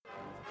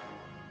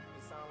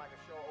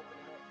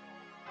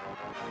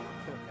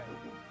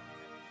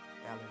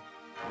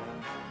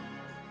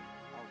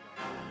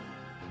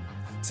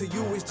To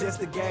you, it's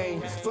just a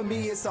game. For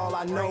me, it's all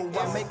I know.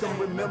 I make them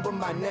remember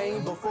my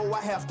name before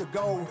I have to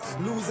go.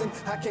 Losing,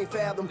 I can't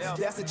fathom.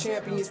 That's a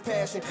champion's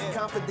passion.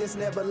 Confidence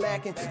never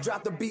lacking.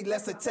 Drop the beat,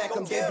 let's attack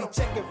them. They be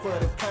checking for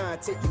the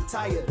content. You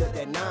tired of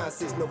that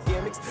nonsense. No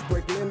gimmicks,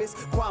 break limits.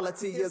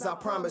 Quality is I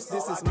promise.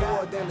 This is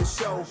more than a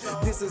show.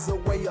 This is a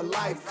way of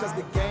life. Cause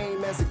the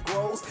game as it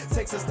grows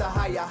takes us to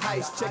higher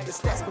heights. Check the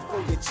stats before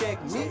you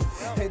check me.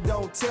 And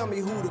don't tell me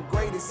who the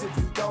greatest if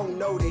you don't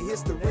know the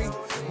history.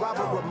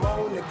 Robert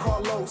Ramon and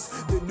Carlos,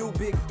 the new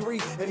big three.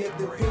 And if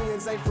the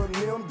opinions ain't from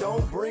them,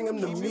 don't bring them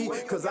to me.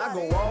 Cause I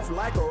go off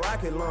like a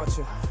rocket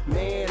launcher.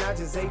 Man, I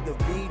just ate the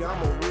beat,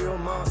 I'm a real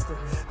monster.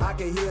 I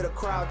can hear the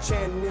crowd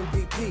chanting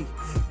MVP.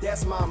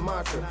 That's my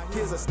mantra.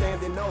 Here's a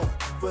standing O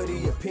for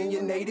the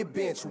opinionated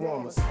bench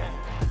warmers.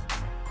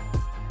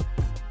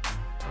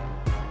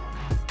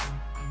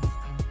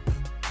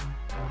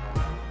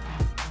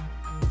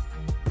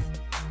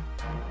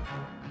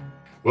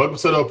 Welcome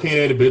to the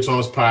Opinionated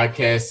Benchwarmers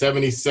Podcast,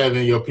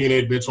 77. Your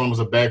Opinionated Benchwarmers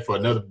are back for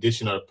another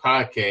edition of the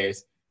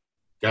podcast.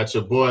 Got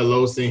your boy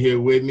Los in here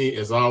with me,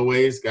 as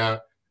always. Got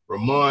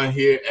Ramon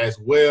here as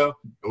well,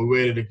 and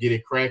we're ready to get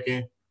it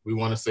cracking. We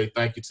want to say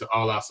thank you to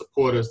all our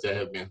supporters that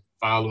have been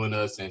following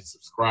us and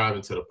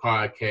subscribing to the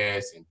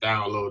podcast and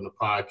downloading the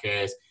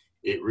podcast.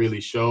 It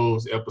really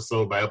shows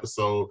episode by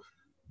episode.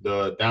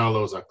 The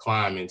downloads are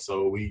climbing,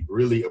 so we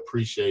really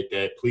appreciate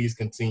that. Please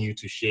continue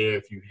to share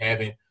if you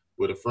haven't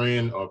with a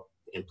friend,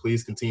 and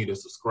please continue to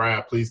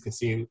subscribe. Please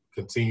continue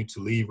to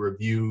leave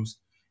reviews,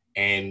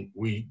 and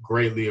we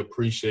greatly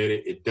appreciate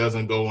it. It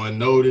doesn't go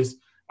unnoticed.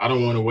 I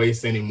don't want to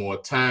waste any more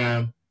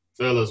time.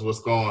 Fellas, what's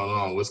going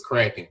on? What's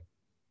cracking?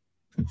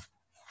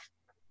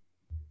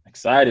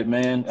 Excited,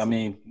 man. I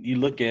mean, you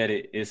look at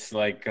it, it's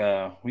like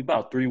we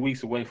about 3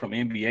 weeks away from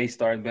NBA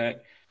starting back.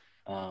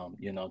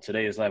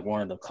 Today is like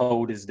one of the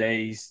coldest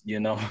days,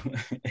 and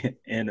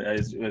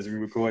as we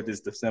record this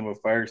December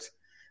 1st.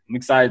 I'm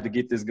excited to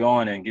get this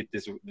going and get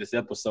this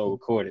episode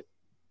recorded.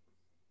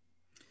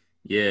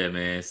 Yeah,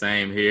 man.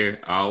 Same here.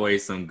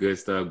 Always some good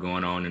stuff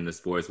going on in the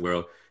sports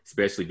world,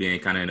 especially being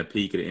kind of in the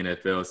peak of the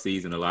NFL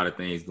season. A lot of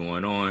things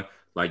going on.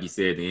 Like you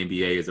said, the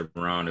NBA is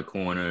around the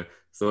corner.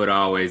 So it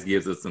always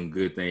gives us some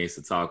good things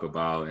to talk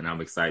about, and I'm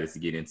excited to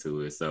get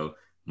into it. So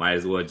might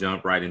as well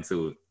jump right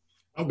into it.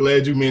 I'm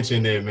glad you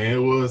mentioned that, man. It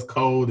was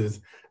cold as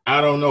I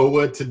don't know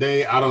what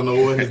today. I don't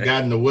know what has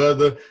gotten the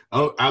weather.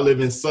 I live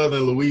in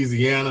southern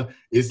Louisiana.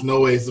 It's no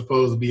way it's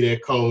supposed to be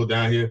that cold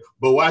down here.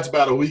 But watch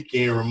about a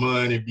weekend,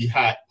 Ramon, it'd be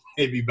hot.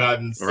 It'd be about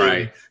in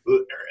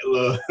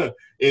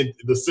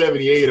the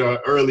 78 or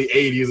early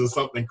 80s or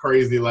something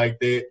crazy like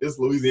that. This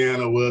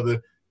Louisiana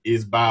weather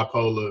is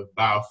bipolar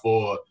by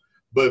 4.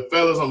 But,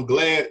 fellas, I'm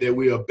glad that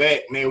we are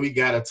back, man. We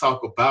got to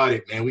talk about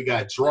it, man. We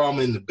got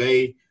drama in the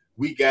Bay.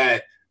 We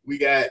got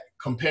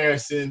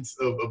comparisons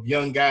of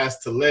young guys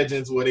to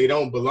legends where they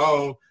don't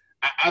belong.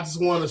 I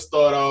just want to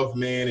start off,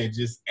 man, and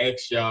just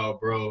ask y'all,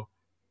 bro,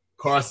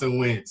 Carson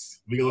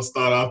Wentz. We're going to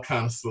start off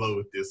kind of slow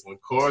with this one.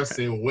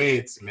 Carson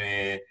Wentz,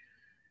 man.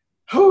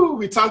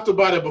 We talked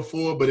about it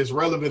before, but it's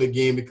relevant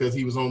again because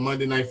he was on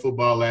Monday Night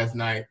Football last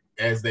night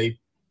as they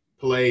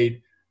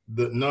played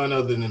none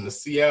other than the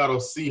Seattle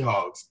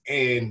Seahawks.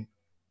 And,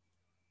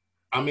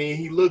 I mean,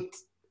 he looked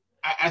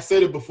 – I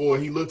said it before.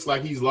 He looks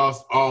like he's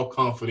lost all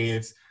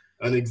confidence.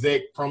 An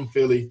exec from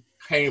Philly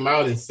came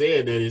out and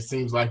said that it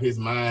seems like his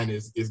mind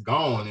is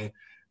gone. And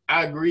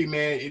I agree,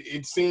 man.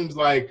 It seems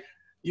like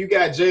you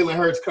got Jalen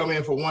Hurts come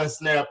in for one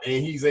snap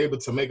and he's able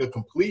to make a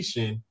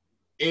completion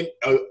in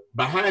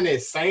behind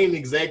that same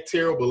exact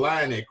terrible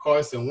line that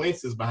Carson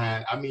Wentz is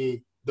behind. I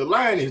mean, the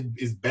line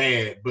is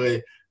bad,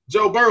 but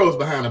Joe Burrow's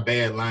behind a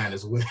bad line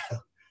as well.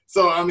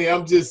 So, I mean,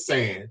 I'm just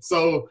saying.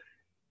 So,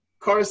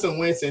 Carson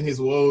Wentz and his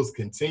woes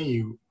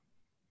continue.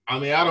 I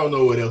mean, I don't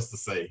know what else to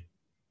say.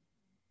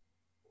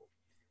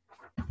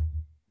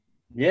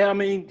 Yeah, I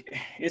mean,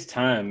 it's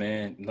time,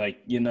 man. Like,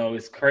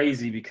 it's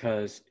crazy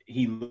because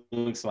he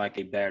looks like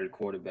a battered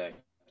quarterback,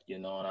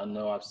 and I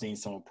know I've seen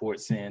some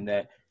reports saying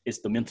that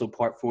it's the mental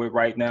part for it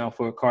right now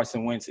for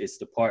Carson Wentz. It's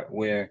the part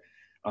where,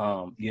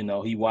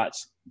 he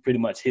watched pretty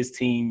much his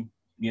team,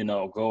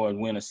 go and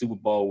win a Super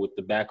Bowl with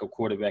the backup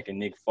quarterback and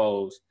Nick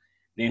Foles.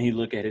 Then he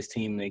look at his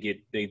team and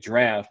they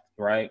draft,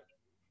 right?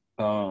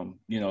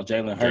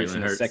 Jalen Hurts in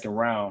the second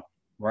round.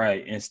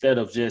 Right. Instead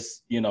of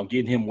just,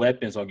 getting him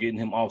weapons or getting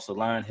him off the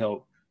line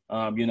help,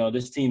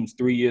 this team's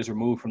 3 years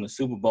removed from the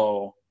Super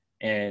Bowl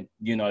and,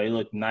 they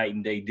look night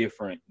and day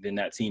different than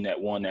that team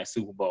that won that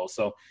Super Bowl.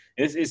 So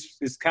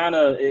it's kind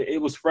of –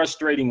 it was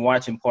frustrating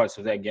watching parts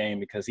of that game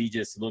because he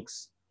doesn't look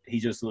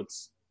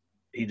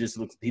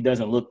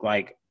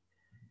like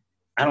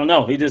 – I don't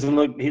know. He doesn't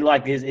look – he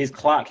like his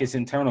clock, his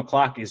internal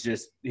clock is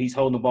just – he's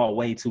holding the ball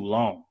way too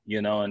long,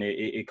 and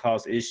it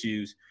caused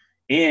issues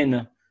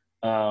in –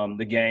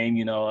 the game,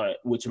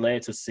 which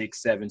led to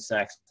 6-7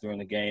 sacks during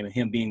the game, and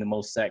him being the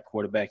most sacked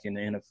quarterback in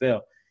the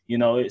NFL.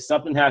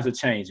 Something has to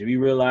change. If you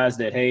realize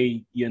that,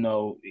 hey,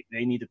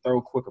 they need to throw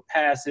quicker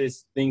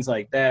passes, things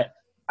like that,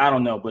 I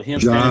don't know, but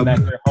him standing back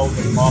there holding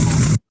the ball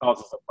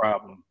causes a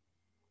problem.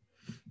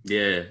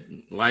 Yeah,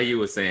 like you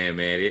were saying,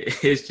 man,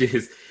 it's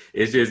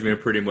just been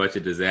pretty much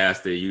a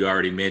disaster. You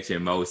already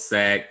mentioned most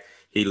sacked.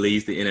 He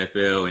leads the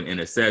NFL in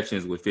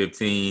interceptions with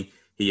 15.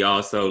 He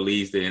also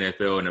leads the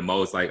NFL in the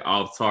most like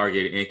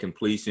off-target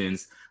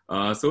incompletions.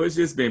 So it's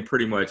just been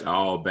pretty much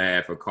all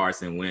bad for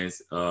Carson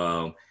Wentz.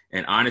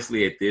 And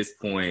honestly, at this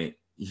point,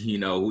 you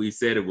know, we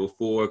said it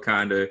before,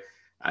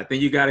 I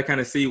think you got to kind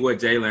of see what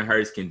Jalen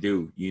Hurts can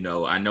do. You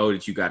know, I know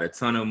that you got a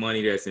ton of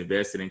money that's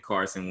invested in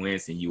Carson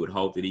Wentz, and you would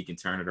hope that he can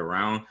turn it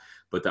around.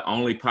 But the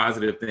only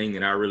positive thing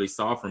that I really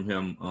saw from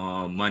him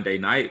Monday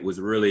night was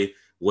really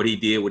what he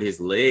did with his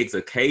legs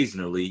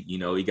occasionally. You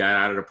know, he got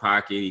out of the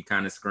pocket. He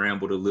kind of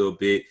scrambled a little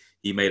bit.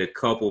 He made a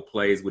couple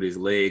plays with his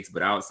legs.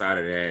 But outside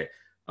of that,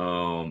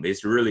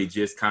 it's really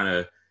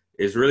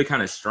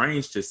kind of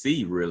strange to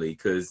see, really,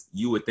 because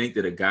you would think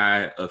that a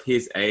guy of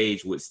his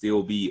age would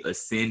still be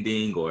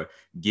ascending or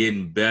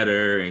getting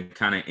better and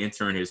kind of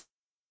entering his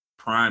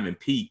prime and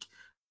peak.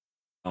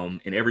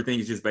 And everything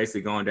is just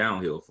basically going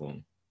downhill for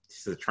him.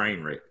 It's a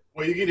train wreck.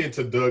 Well, you get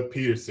into Doug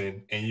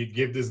Peterson and you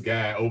give this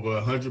guy over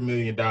 $100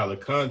 million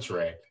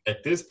contract.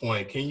 At this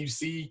point, can you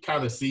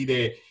kind of see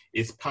that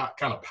it's kind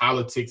of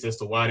politics as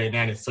to why they're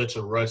not in such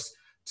a rush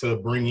to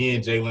bring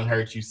in Jalen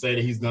Hurts? You say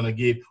that he's going to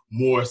get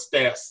more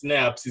snaps.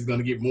 He's going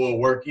to get more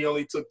work. He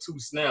only took 2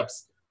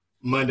 snaps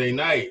Monday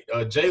night.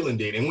 Jalen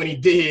did. And when he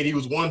did, he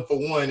was 1 for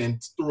 1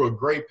 and threw a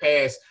great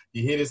pass.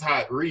 He hit his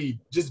hot read.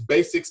 Just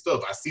basic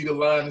stuff. I see the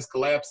line is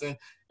collapsing,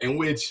 in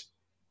which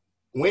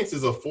Wentz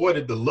is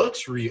afforded the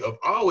luxury of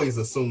always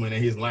assuming that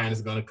his line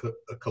is going to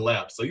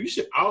collapse. So you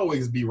should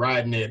always be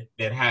riding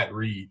that hot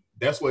read.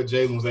 That's what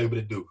Jalen was able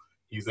to do.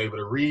 He was able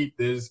to read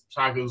this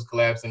chocolate was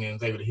collapsing and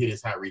was able to hit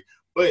his hot read.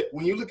 But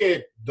when you look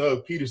at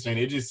Doug Peterson,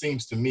 it just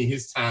seems to me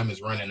his time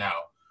is running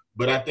out.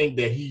 But I think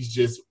that he's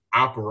just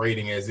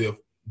operating as if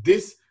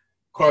this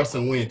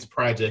Carson Wentz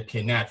project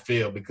cannot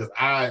fail, because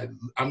I'm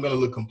going to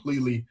look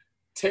completely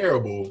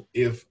terrible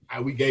if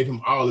we gave him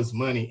all this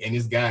money and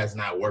this guy is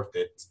not worth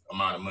that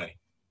amount of money.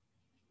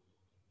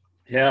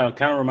 Yeah, it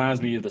kind of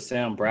reminds me of the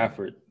Sam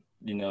Bradford,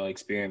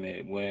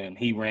 experiment when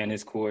he ran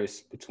his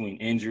course between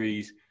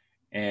injuries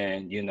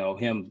and,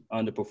 him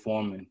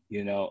underperforming.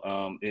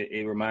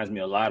 It reminds me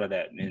a lot of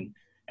that. And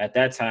at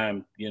that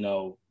time,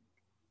 the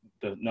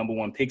number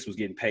one picks was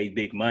getting paid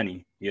big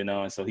money,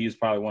 and so he was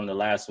probably one of the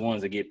last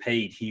ones to get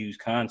paid huge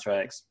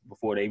contracts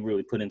before they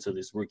really put into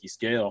this rookie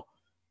scale.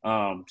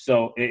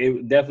 So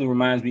it definitely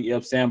reminds me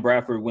of Sam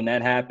Bradford when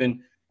that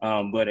happened.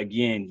 But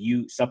again,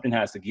 something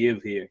has to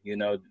give here.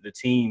 The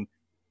team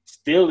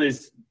still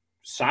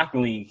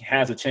shockingly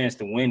has a chance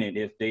to win it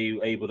if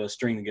they're able to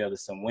string together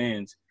some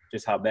wins.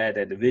 Just how bad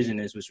that division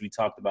is, which we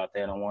talked about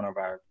that on one of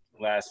our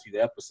last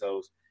few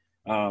episodes.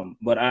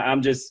 But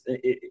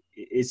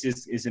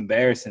it's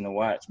embarrassing to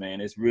watch, man.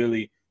 It's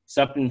really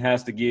something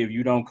has to give.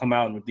 You don't come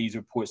out with these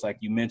reports like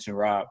you mentioned,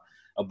 Rob,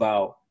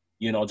 about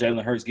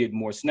Jalen Hurts getting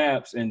more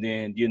snaps, and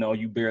then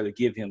you barely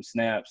give him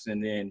snaps,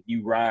 and then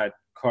you ride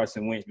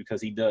Carson Wentz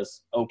because he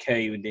does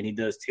okay, and then he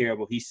does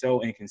terrible. He's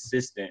so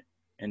inconsistent,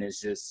 and it's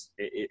just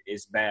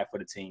it's bad for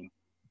the team.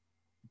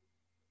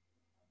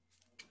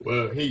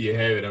 Well, here you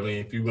have it. I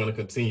mean, if you're going to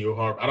continue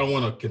I don't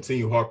want to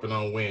continue harping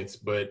on Wentz,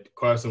 but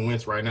Carson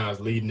Wentz right now is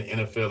leading the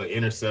NFL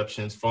in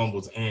interceptions,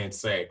 fumbles, and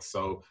sacks.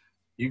 So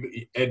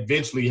you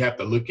eventually have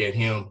to look at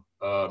him.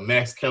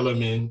 Max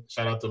Kellerman,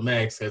 shout out to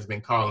Max, has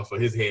been calling for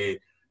his head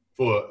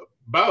for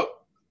about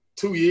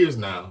 2 years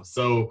now.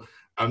 So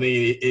I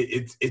mean,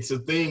 it's a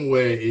thing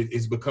where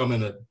it's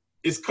becoming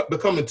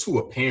too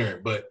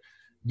apparent. But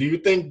do you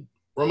think,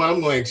 Roman, I'm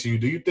going to ask you,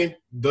 do you think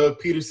Doug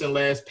Peterson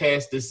lasts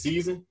past this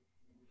season?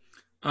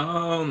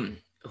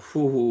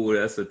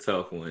 That's a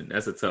tough one.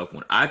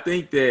 I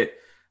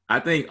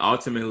think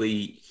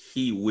ultimately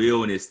he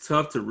will, and it's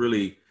tough to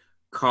really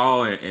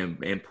call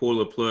and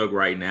pull a plug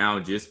right now,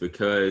 just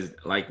because,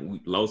 like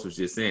Los was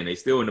just saying, they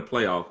still in the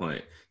playoff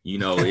hunt.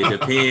 It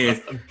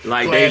depends.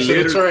 Like clash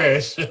they of the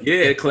trash.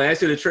 Yeah,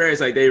 clash of the trash.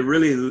 Like they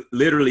really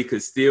literally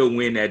could still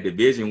win that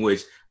division,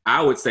 which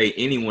I would say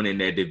anyone in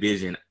that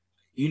division,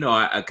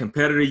 a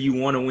competitor you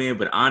want to win,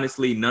 but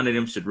honestly, none of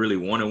them should really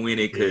want to win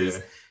it,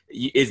 because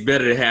it's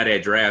better to have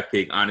that draft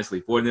pick, honestly,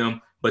 for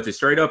them. But to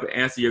straight up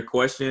answer your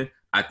question,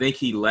 I think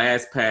he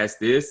lasts past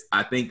this.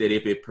 I think that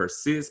if it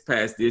persists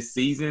past this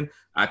season,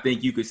 I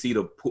think you could see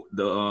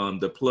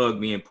the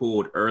plug being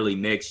pulled early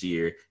next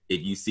year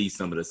if you see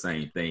some of the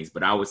same things.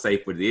 But I would say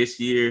for this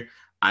year,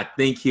 I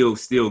think he'll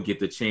still get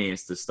the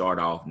chance to start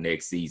off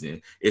next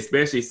season,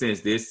 especially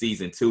since this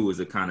season 2 is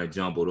a kind of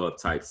jumbled up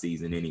type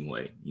season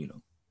anyway,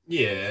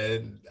 Yeah,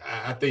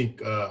 I think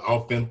the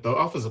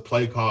offensive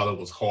play caller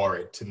was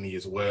hard to me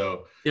as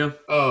well. Yeah.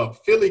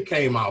 Philly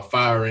came out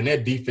firing.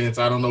 That defense,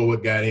 I don't know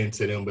what got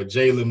into them, but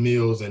Jalen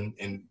Mills and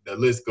the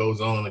list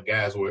goes on. The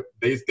guys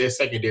their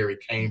secondary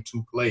came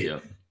to play. Yeah.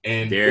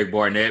 And Derek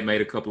Barnett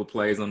made a couple of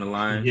plays on the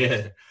line.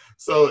 Yeah.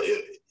 So,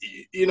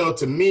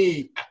 to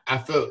me, I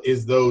felt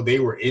as though they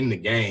were in the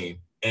game,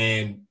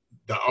 and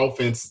the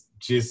offense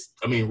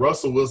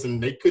Russell Wilson,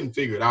 they couldn't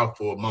figure it out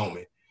for a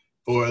moment,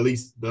 for at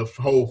least the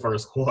whole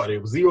first quarter.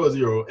 It was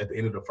 0-0 at the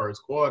end of the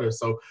first quarter.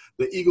 So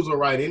the Eagles were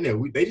right in there.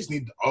 They just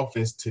need the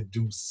offense to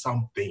do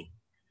something.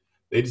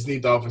 But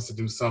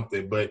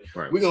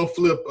we're going to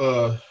flip.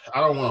 I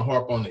don't want to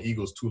harp on the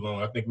Eagles too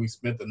long. I think we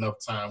spent enough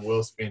time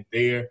well spent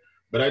there.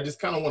 But I just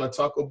kind of want to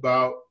talk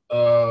about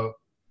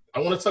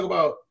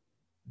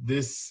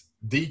this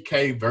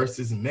DK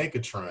versus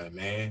Megatron,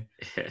 man.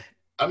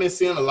 I've been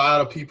seeing a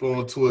lot of people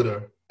on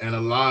Twitter and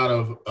a lot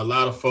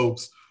of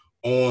folks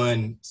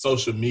on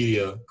social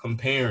media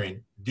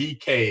comparing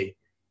DK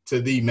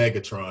to the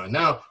Megatron.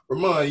 Now,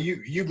 Ramon,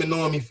 you've been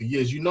knowing me for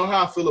years. You know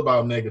how I feel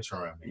about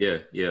Megatron,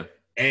 man. Yeah.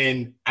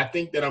 And I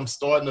think that I'm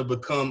starting to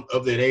become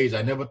of that age.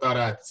 I never thought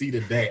I'd see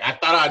the day. I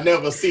thought I'd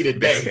never see the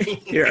day.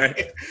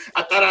 Right.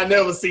 I thought I'd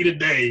never see the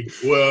day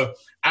where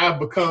I've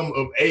become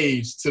of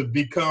age to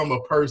become a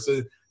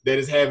person that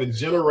is having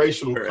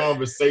generational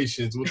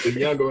conversations with the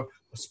younger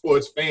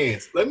sports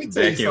fans. Let me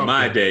tell you something. Back in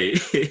my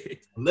day.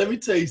 Let me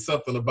tell you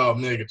something about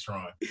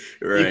Megatron.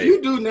 Right. If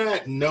you do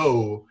not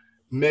know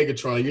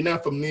Megatron, you're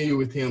not familiar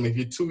with him, if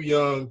you're too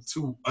young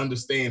to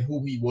understand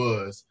who he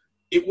was,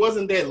 it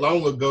wasn't that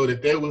long ago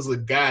that there was a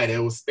guy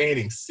that was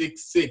standing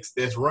 6'6",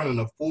 that's running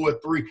a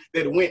 4.3,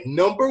 that went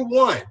number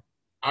one.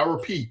 I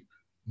repeat,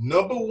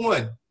 number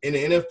one in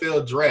the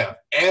NFL draft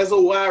as a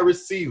wide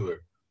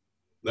receiver.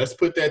 Let's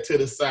put that to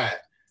the side.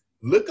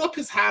 Look up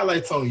his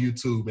highlights on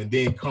YouTube and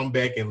then come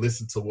back and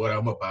listen to what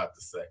I'm about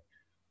to say.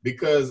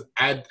 Because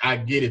I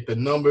get it. The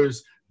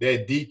numbers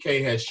that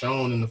DK has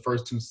shown in the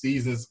first 2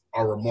 seasons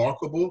are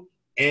remarkable,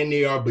 and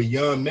they are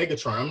beyond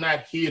Megatron. I'm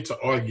not here to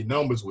argue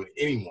numbers with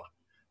anyone,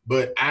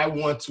 but I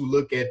want to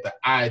look at the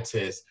eye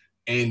test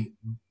and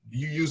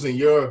you using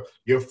your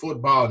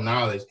football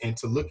knowledge and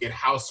to look at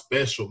how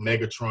special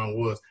Megatron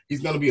was.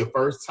 He's going to be a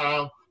first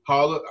ballot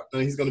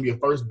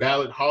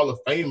Hall of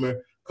Famer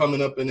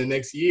coming up in the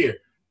next year.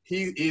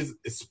 He is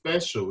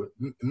special.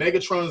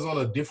 Megatron is on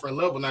a different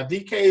level. Now,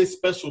 DK is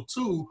special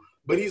too,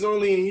 but he's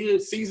only in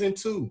season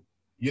 2.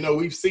 You know,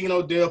 we've seen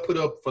Odell put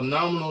up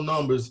phenomenal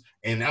numbers,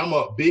 and I'm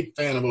a big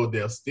fan of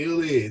Odell.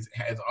 Still is,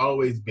 has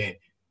always been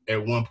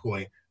at one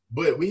point.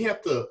 But we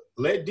have to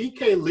let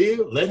DK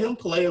live, let him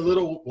play a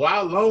little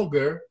while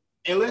longer,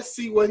 and let's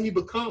see what he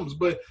becomes.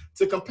 But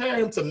to compare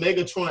him to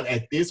Megatron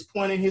at this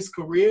point in his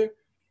career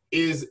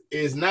is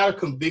not a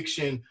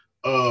conviction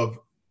of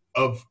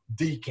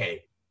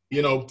DK.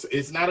 You know,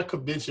 it's not a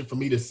conviction for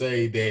me to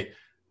say that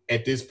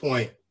at this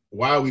point,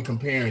 why are we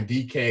comparing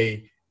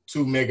DK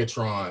to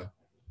Megatron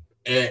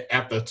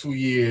after a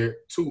year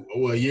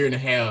and a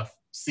half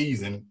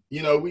season?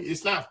 You know,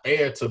 it's not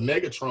fair to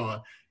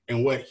Megatron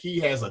and what he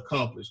has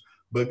accomplished.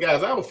 But,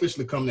 guys, I've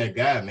officially become that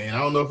guy, man. I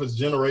don't know if it's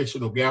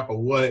generational gap or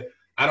what.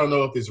 I don't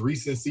know if it's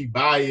recency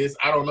bias.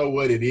 I don't know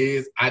what it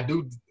is.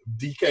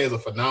 DK is a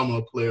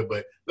phenomenal player,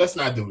 but let's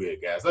not do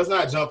it, guys. Let's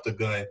not jump the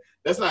gun.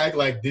 Let's not act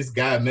like this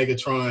guy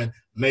Megatron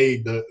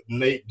made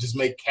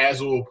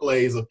casual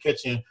plays of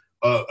catching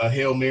a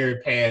Hail Mary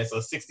pass, a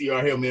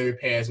 60-yard Hail Mary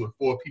pass with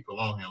 4 people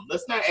on him.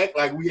 Let's not act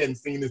like we hadn't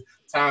seen this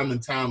time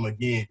and time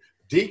again.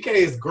 DK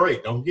is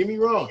great. Don't get me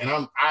wrong, and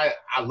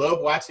I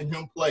love watching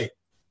him play,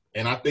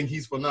 and I think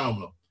he's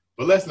phenomenal.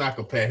 But let's not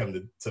compare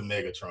him to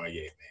Megatron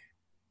yet,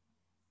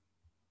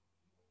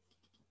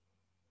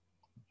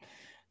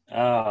 man.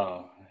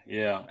 Oh,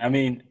 yeah. I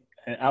mean,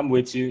 I'm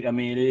with you. I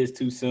mean, it is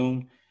too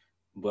soon,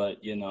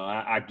 but you know,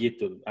 I get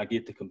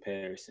the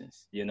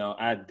comparisons. You know,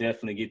 I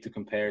definitely get the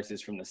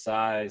comparisons from the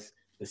size,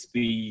 the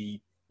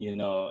speed, you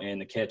know, and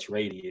the catch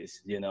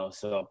radius. You know,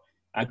 so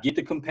I get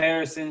the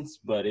comparisons,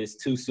 but it's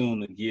too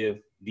soon to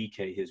give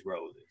DK his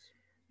roses.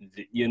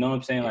 You know what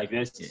I'm saying? Like,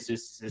 let's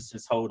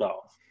just hold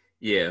off.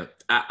 Yeah,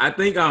 I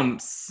think I'm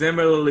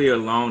similarly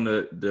along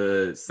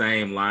the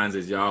same lines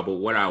as y'all, but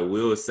what I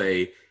will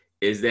say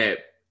is that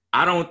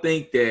I don't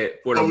think that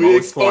for the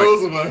most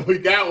part, we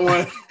got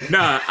one.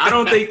 No, I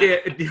don't think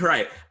that.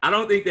 Right, I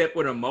don't think that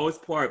for the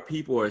most part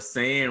people are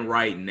saying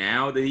right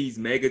now that he's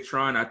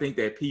Megatron. I think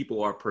that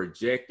people are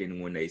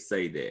projecting when they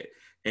say that,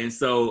 and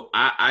so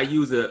I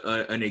use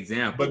an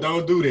example. But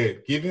don't do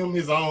that. Give him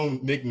his own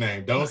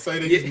nickname. Don't say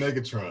that he's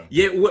Megatron.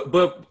 Yeah,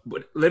 but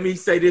let me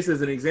say this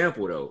as an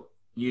example though.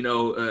 You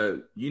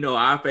know,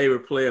 our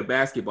favorite player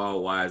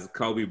basketball wise,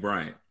 Kobe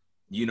Bryant.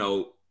 You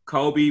know,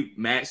 Kobe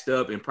matched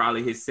up in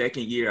probably his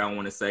second year, I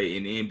want to say,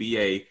 in the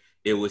NBA.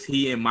 It was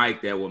he and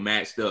Mike that were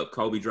matched up.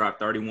 Kobe dropped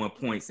 31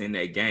 points in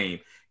that game.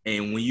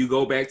 And when you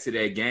go back to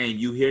that game,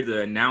 you hear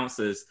the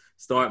announcers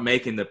start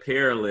making the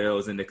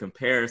parallels and the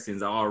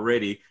comparisons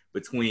already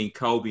between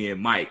Kobe and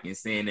Mike and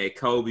saying that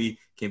Kobe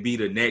can be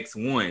the next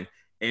one.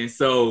 And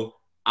so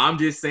I'm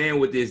just saying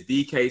with this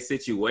DK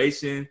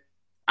situation,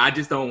 I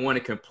just don't want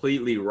to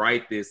completely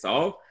write this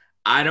off.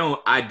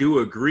 I do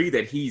agree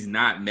that he's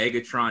not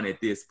Megatron at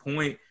this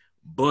point,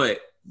 but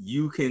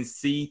you can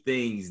see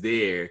things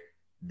there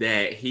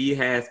that he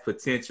has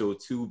potential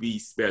to be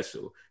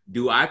special.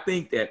 Do I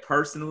think that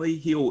personally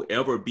he'll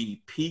ever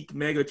be peak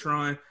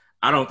Megatron?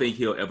 I don't think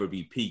he'll ever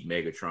be peak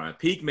Megatron.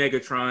 Peak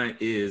Megatron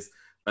is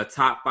a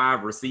top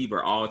 5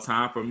 receiver all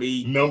time for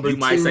me. Number you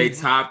might two, say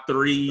top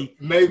 3.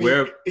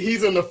 Maybe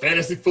he's in the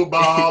Fantasy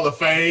Football Hall of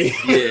Fame.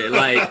 Yeah,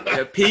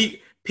 like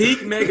peak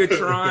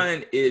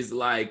Megatron is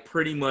like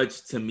pretty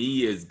much to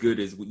me as good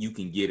as you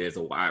can get as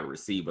a wide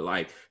receiver.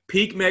 Like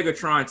peak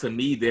Megatron to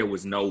me, there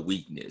was no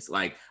weakness.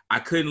 Like I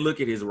couldn't look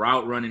at his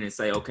route running and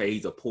say, okay,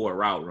 he's a poor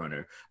route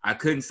runner. I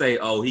couldn't say,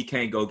 oh, he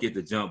can't go get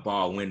the jump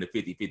ball, win the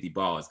 50-50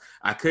 balls.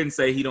 I couldn't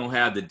say he don't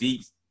have the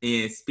deep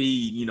end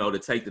speed, you know, to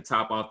take the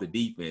top off the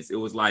defense. It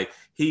was like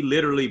he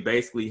literally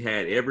basically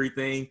had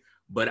everything.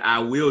 But I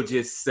will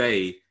just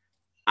say,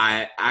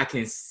 I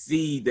can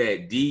see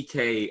that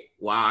DK,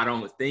 while I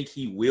don't think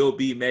he will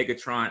be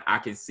Megatron, I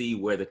can see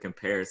where the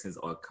comparisons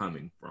are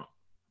coming from.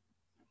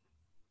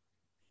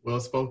 Well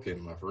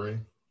spoken, my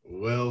friend.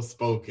 Well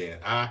spoken.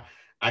 I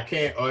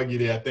can't argue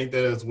that. I think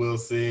that is well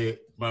said,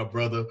 my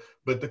brother.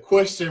 But the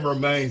question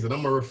remains, and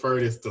I'm going to refer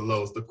this to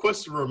Los. The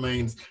question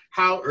remains,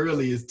 how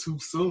early is too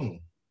soon?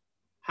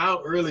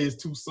 How early is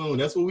too soon?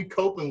 That's what we're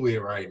coping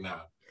with right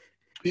now.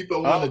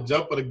 People want to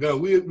jump on the gun.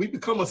 We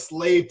become a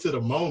slave to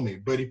the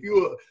moment. But if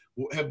you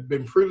have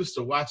been privileged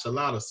to watch a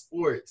lot of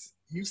sports,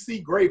 you see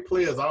great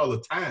players all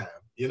the time,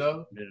 you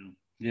know?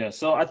 Yeah.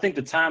 So I think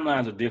the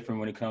timelines are different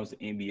when it comes to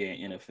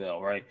NBA and NFL,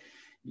 right?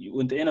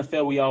 With the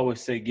NFL, we always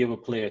say give a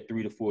player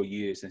 3 to 4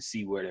 years and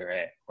see where they're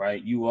at,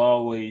 right? You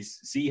always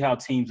see how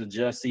teams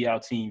adjust, see how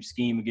teams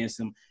scheme against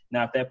them.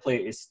 Now, if that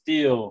player is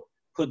still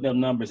putting up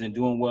numbers and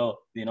doing well,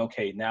 then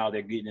okay, now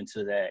they're getting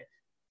into that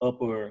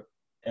upper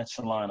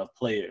echelon of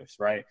players,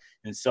 right?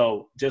 And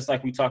so just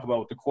like we talk about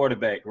with the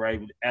quarterback,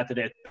 right? After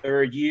that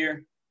 3rd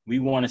year, we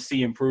want to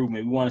see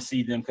improvement. We want to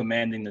see them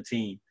commanding the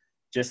team.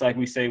 Just like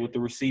we say with the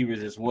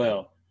receivers as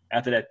well.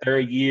 After that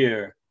 3rd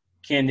year,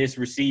 can this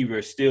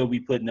receiver still be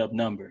putting up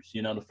numbers?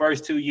 You know, the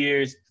first 2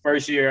 years,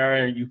 first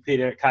year, you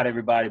caught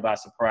everybody by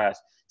surprise.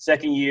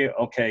 2nd year,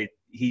 okay,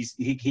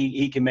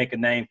 he can make a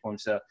name for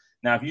himself.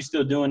 Now, if you're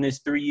still doing this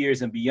 3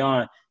 years and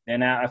beyond,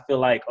 then I feel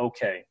like,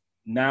 okay,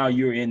 now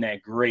you're in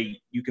that great.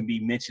 You can be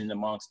mentioned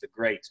amongst the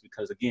greats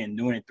because, again,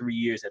 doing it 3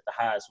 years at the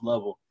highest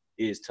level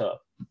is tough.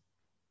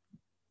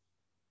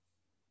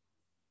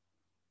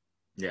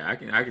 Yeah, I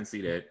can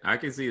see that. I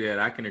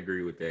can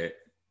agree with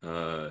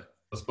that.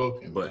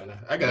 Spoken, but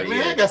man.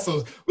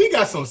 We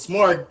got some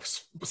smart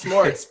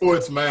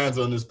sports minds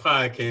on this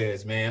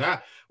podcast, man.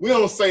 We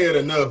don't say it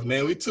enough,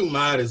 man. We too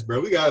modest, bro.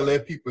 We gotta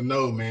let people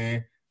know,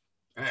 man.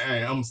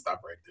 I'm gonna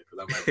stop right there because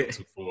I might go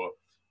too far.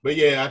 But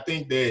yeah, I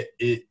think that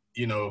it.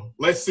 You know,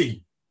 let's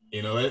see.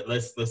 You know,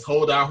 let's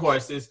hold our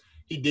horses.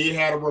 He did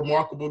have a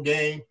remarkable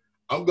game.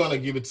 I'm gonna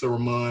give it to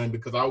Ramon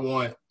because I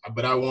want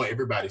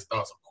everybody's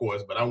thoughts, of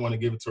course. But I want to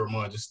give it to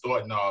Ramon. Just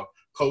starting off,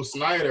 Coach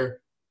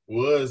Snyder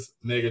was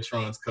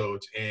Megatron's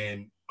coach,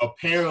 and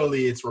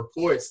apparently it's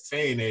reports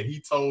saying that he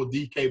told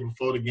DK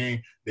before the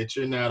game that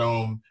you're not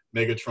on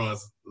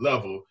Megatron's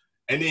level.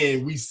 And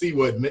then we see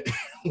what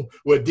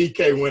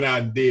DK went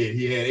out and did.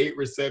 He had 8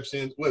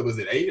 receptions. What was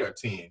it, 8 or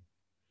 10?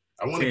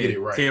 I want to get it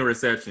right. 10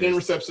 receptions. 10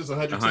 receptions,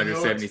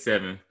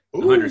 177 yards.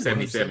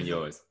 177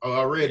 yards. Oh,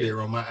 I read it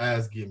wrong. My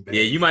eyes getting bad.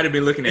 Yeah, you might have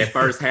been looking at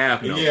first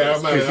half numbers. Yeah,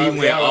 because he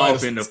went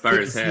off in the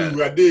first half.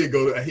 I did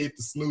I hit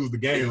the snooze. The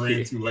game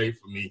ran too late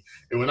for me.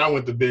 And when I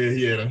went to bed,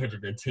 he had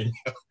 110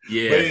 yards.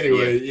 Yeah. But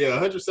anyway,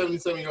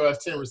 177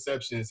 yards, 10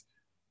 receptions.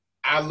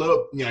 I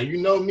love, you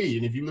know me,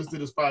 and if you listen to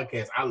this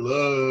podcast, I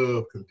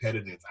love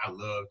competitiveness. I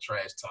love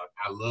trash talk.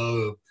 I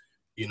love,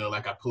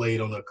 like I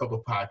played on a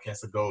couple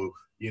podcasts ago,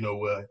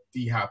 where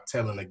D-Hop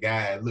telling a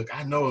guy, look,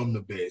 I know I'm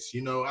the best.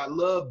 I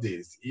love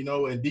this.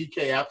 And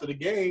DK after the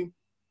game,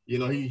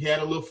 he had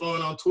a little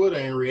fun on Twitter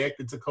and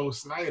reacted to Coach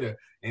Snyder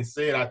and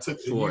said Coach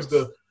Schwartz,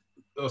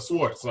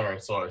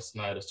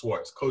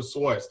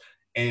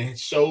 and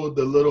showed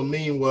the little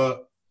meme where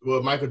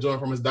Michael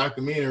Jordan from his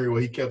documentary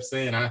where he kept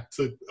saying, I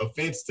took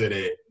offense to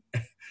that.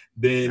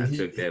 Then I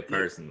took that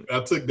personally. I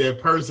took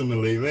that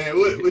personally, man.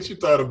 What you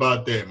thought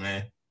about that,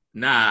 man?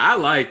 Nah, I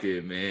liked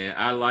it, man.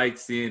 I liked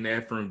seeing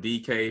that from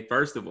DK.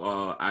 First of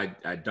all,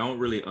 I don't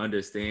really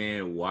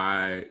understand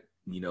why,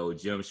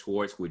 Jim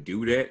Schwartz would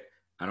do that.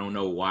 I don't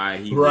know why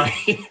he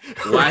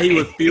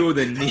would feel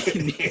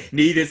the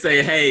need to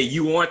say, hey,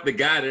 you want the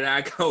guy that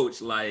I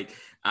coach. Like,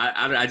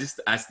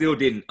 I still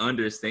didn't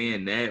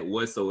understand that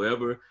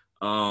whatsoever.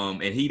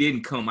 And he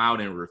didn't come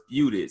out and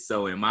refute it.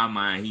 So in my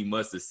mind, he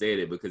must have said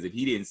it, because if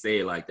he didn't say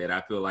it like that,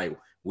 I feel like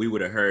we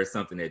would have heard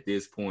something at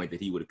this point that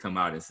he would have come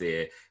out and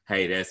said,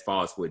 hey, that's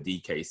false what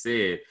DK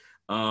said.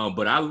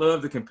 But I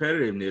love the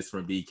competitiveness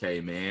from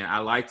DK, man. I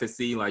like to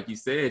see, like you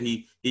said,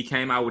 he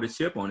came out with a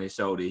chip on his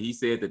shoulder. He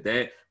said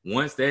that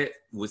once that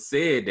was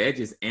said, that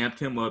just amped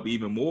him up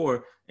even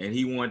more, and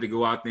he wanted to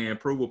go out there and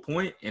prove a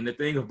point. And the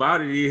thing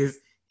about it is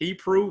he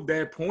proved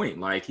that point.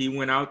 Like, he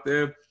went out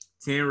there,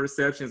 10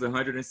 receptions,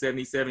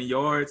 177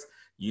 yards.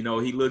 He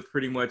looked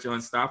pretty much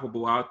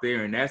unstoppable out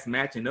there, and that's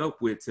matching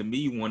up with, to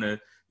me, one of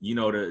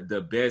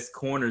the best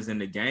corners in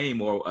the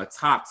game, or a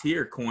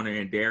top-tier corner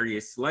in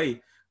Darius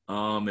Slay,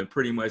 and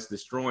pretty much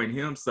destroying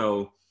him.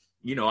 So,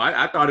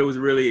 I thought it was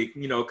really,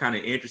 kind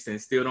of interesting.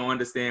 Still don't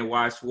understand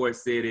why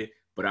Schwartz said it,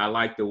 but I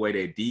like the way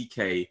that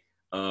DK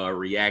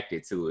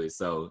reacted to it.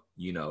 So,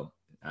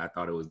 I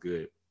thought it was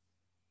good.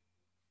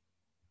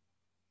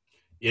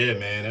 Yeah,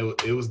 man,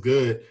 it was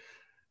good.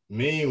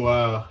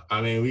 Meanwhile,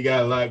 we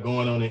got a lot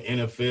going on in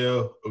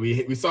NFL.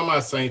 We saw my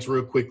Saints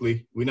real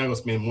quickly. We're not going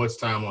to spend much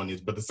time on this,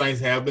 but the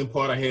Saints have been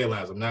part of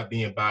headlines. I'm not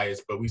being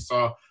biased, but we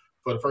saw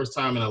for the first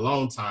time in a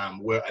long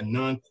time where a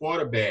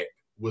non-quarterback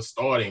was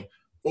starting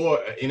for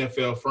an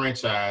NFL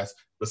franchise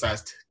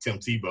besides Tim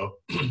Tebow.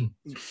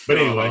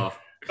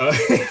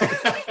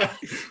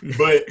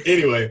 But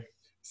anyway,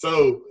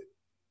 so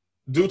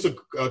due to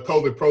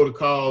COVID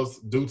protocols,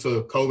 due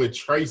to COVID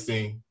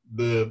tracing,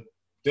 the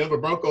Denver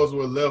Broncos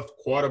were left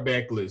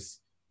quarterbackless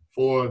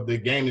for the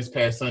game this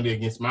past Sunday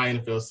against my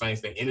NFL Saints.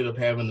 They ended up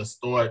having to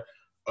start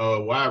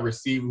a wide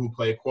receiver who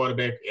played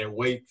quarterback at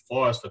Wake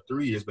Forest for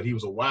 3 years, but he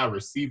was a wide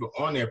receiver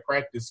on their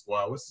practice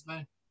squad. What's his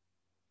name?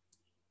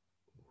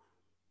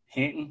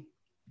 Hinton.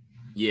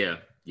 Yeah.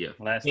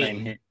 Last name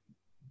Hinton.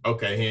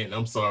 Okay, Hinton.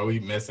 I'm sorry, we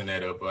messing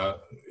that up.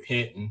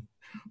 Hinton.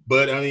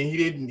 But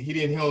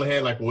he only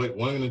had like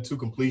one or two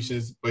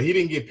completions, but he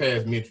didn't get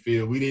past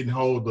midfield. We didn't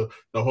hold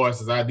the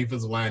horses. Our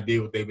defensive line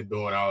did what they've been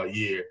doing all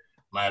year,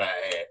 might I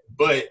add.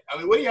 But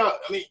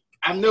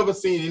I've never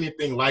seen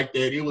anything like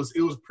that. It was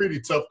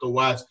pretty tough to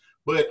watch,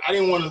 but I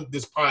didn't want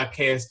this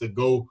podcast to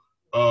go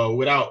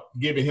without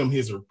giving him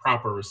his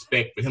proper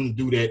respect for him to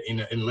do that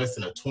in less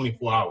than a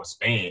 24-hour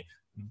span.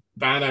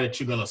 Find out that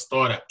you're going to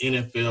start an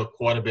NFL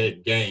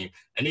quarterback game.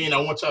 And then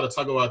I want y'all to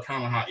talk about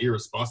kind of how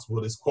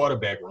irresponsible this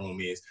quarterback room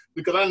is.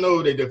 Because I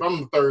know that if I'm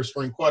the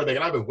third-string quarterback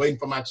and I've been waiting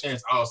for my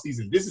chance all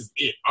season, this is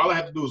it. All I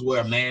have to do is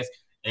wear a mask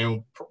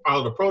and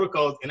follow the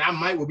protocols, and I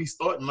might will be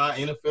starting my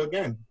NFL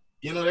game.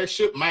 That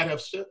ship might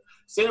have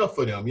sailed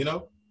for them,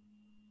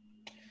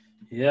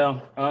 Yeah,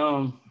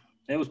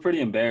 it was pretty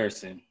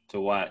embarrassing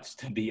to watch,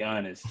 to be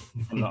honest,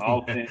 from the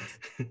offense.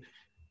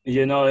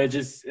 It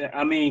just –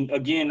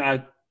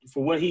 again,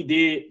 for what he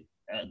did,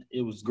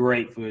 it was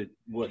great for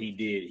what he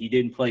did. He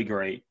didn't play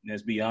great,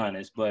 let's be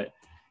honest. But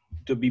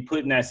to be put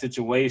in that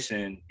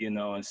situation,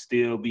 and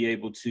still be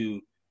able to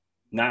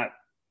not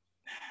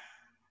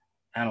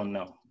 – I don't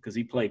know, because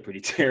he played pretty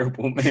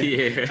terrible, man.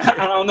 Yeah.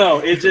 I don't know.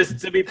 It's just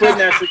to be put in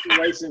that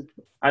situation,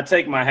 I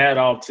take my hat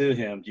off to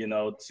him,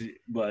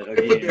 but again.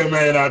 They put that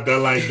man out there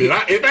like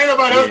that. If ain't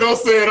nobody else going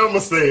to say it, I'm going to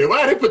say it.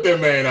 Why they put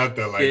that man out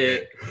there like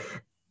that?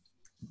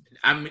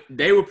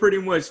 They were pretty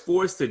much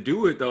forced to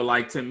do it, though.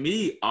 Like, to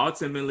me,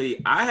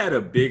 ultimately, I had a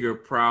bigger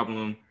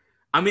problem.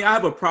 I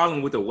have a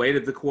problem with the way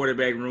that the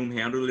quarterback room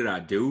handled it. I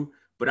do.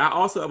 But I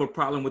also have a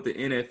problem with the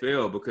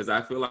NFL because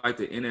I feel like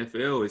the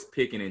NFL is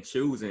picking and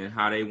choosing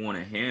how they want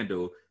to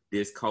handle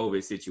this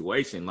COVID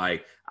situation.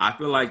 Like, I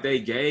feel like they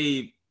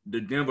gave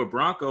the Denver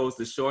Broncos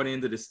the short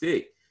end of the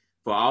stick.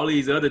 For all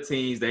these other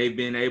teams, they've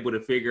been able to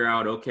figure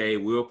out, okay,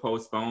 we'll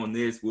postpone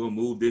this. We'll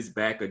move this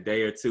back a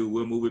day or two.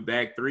 We'll move it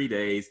back 3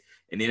 days.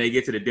 And then they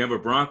get to the Denver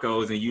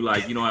Broncos and you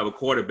don't have a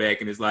quarterback.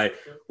 And it's like,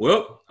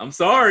 well, I'm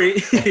sorry.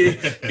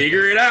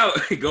 Figure it out.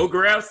 Go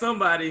grab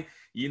somebody.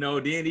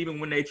 Then even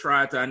when they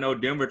tried to, I know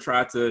Denver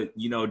tried to,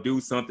 do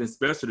something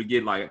special to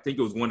get I think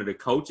it was one of the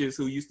coaches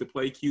who used to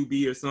play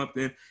QB or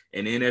something.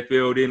 And the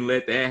NFL didn't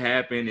let that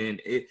happen.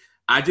 And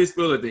I just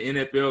feel that the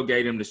NFL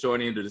gave him the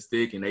short end of the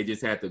stick and they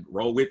just had to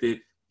roll with it.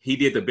 He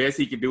did the best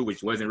he could do,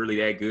 which wasn't really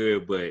that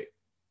good, but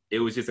it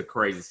was just a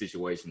crazy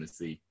situation to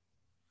see.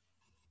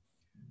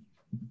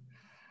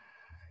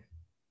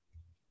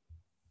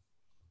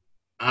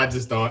 I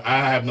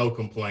have no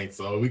complaints,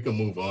 so we can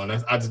move on.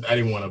 I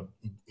didn't want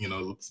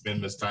to,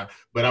 spend much time.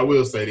 But I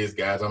will say this,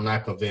 guys, I'm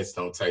not convinced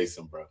on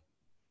Taysom, bro.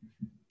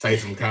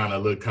 Taysom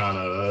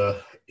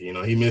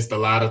he missed a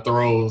lot of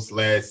throws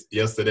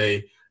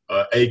yesterday.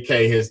 AK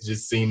has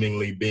just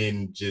seemingly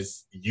been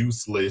just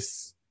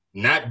useless,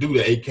 not due to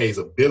AK's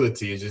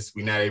ability. It's just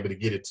we're not able to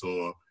get it to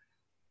him.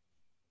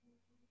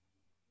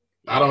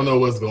 I don't know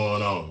what's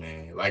going on,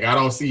 man. I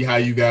don't see how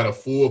you got a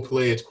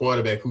full-fledged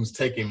quarterback who's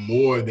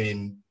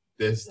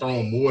that's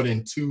thrown more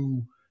than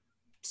two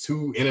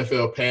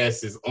NFL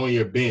passes on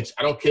your bench.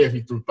 I don't care if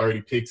he threw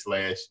 30 picks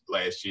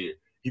last year.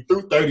 He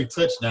threw 30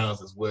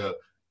 touchdowns as well.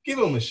 Give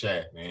him a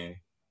shot, man.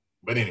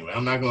 But anyway,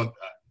 I'm not going to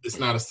it's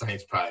not a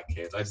Saints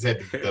podcast. I just had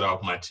to get that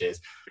off my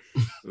chest.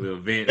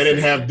 That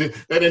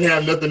didn't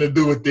have nothing to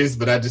do with this,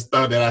 but I just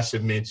thought that I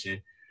should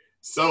mention.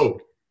 So,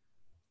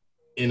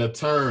 in a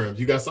term,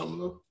 you got something,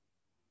 Lou?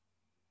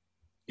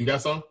 You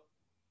got something?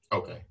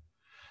 Okay.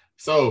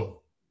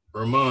 So,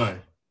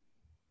 Ramon,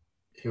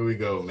 here we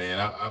go,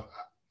 man.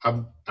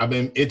 I've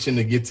been itching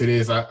to get to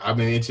this. I've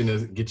been itching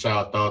to get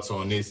y'all thoughts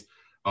on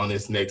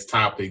this next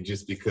topic,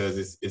 just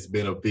because it's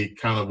been a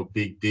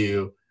big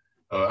deal.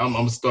 I'm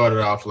gonna start it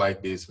off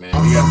like this, man.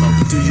 We got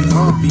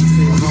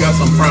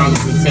some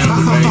problems in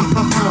Tampa Bay.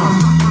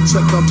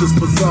 Check out this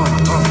bizarre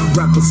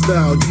rapper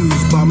style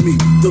used by me.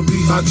 The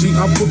B.I.G.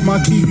 I put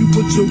my key, you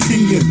put your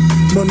key in.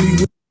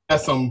 Money.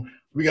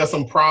 We got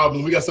some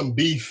problems. We got some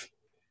beef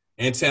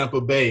in Tampa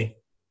Bay.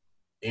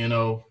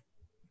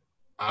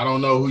 I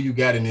don't know who you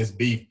got in this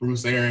beef,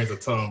 Bruce Arians or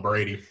Tom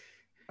Brady.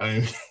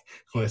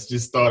 Let's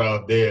just start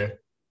off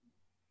there.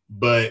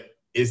 but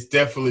it's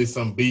definitely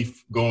some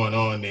beef going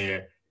on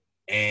there.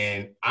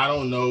 And I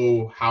don't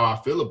know how I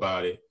feel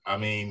about it. I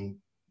mean,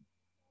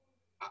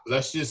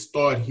 let's just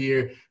start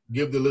here,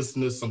 give the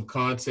listeners some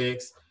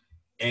context.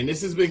 And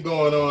this has been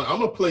going on. I'm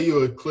gonna play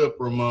you a clip,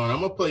 Ramon.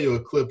 I'm gonna play you a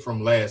clip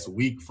from last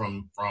week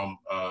from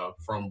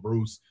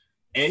Bruce.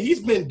 And he's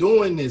been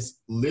doing this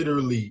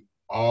literally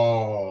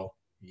all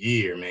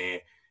year, man.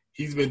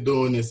 He's been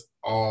doing this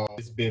all.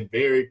 It's been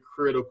very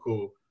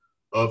critical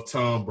of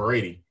Tom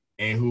Brady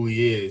and who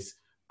he is.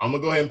 I'm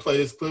going to go ahead and play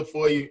this clip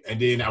for you, and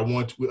then I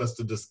want us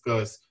to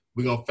discuss.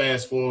 We're going to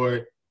fast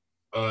forward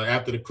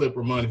after the clip,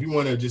 Ramon. If you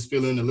want to just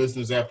fill in the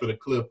listeners after the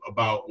clip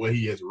about what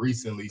he has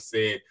recently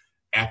said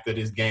after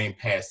this game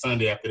past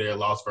Sunday after their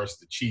loss versus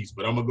the Chiefs.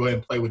 But I'm going to go ahead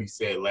and play what he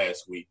said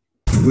last week.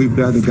 We've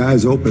got the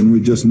guys open.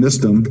 We just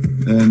missed them.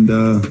 And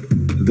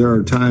there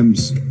are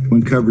times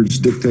when coverage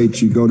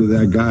dictates you go to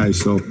that guy.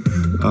 So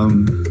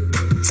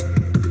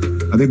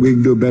I think we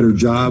can do a better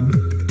job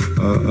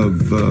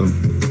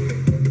of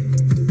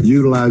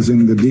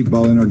utilizing the deep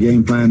ball in our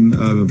game plan,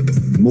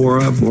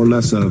 more of or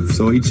less of.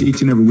 So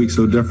each and every week's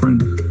so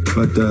different.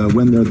 But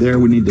when they're there,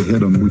 we need to hit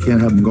them. We can't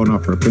have them going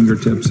off our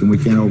fingertips, and we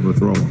can't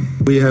overthrow them.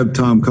 We have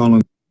Tom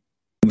calling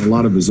a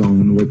lot of his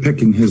own. We're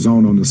picking his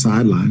own on the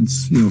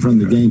sidelines, from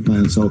the game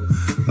plan. So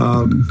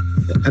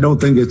I don't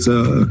think it's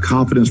a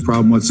confidence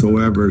problem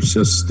whatsoever. It's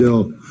just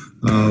still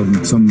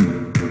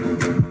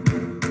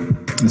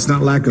it's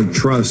not lack of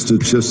trust.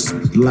 It's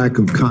just lack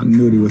of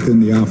continuity within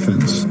the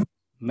offense.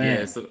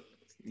 Man. So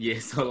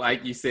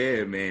like you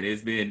said, man,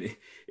 it's been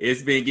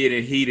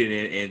getting heated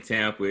in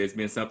Tampa. It's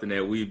been something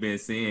that we've been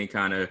seeing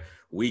kind of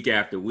week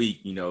after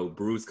week.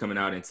 Bruce coming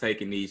out and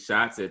taking these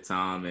shots at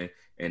Tom,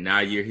 and now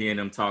you're hearing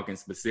them talking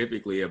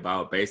specifically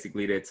about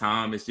basically that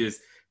Tom is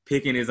just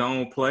picking his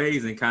own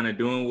plays and kind of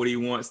doing what he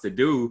wants to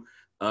do.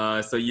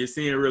 So you're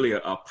seeing really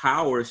a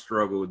power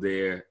struggle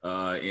there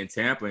in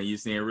Tampa, and you're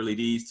seeing really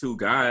these two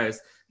guys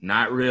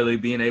not really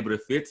being able to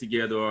fit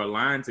together or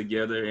align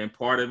together. And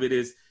part of it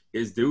is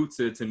due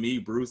to me,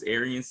 Bruce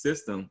Arians'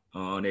 system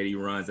that he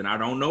runs. And I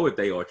don't know if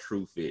they are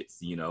true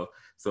fits,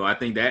 So I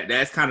think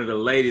that's kind of the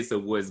latest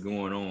of what's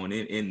going on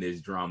in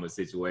this drama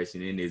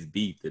situation, in this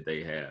beef that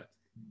they have.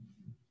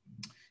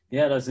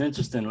 Yeah, that's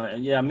interesting.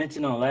 Yeah, I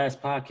mentioned on the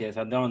last podcast,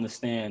 I don't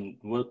understand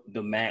what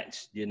the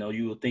match,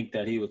 you would think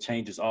that he would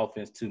change his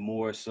offense to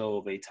more so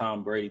of a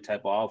Tom Brady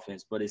type of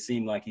offense, but it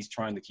seemed like he's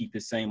trying to keep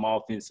his same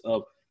offense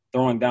of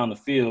throwing down the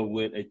field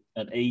with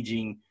an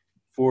aging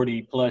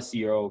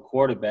 40-plus-year-old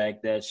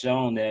quarterback that's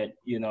shown that,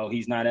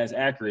 he's not as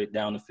accurate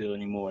down the field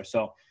anymore.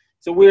 So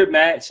it's a weird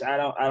match. I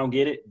don't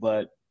get it,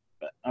 but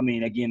I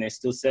mean, again, they're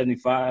still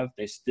 75.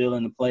 They're still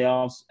in the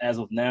playoffs as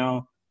of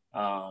now.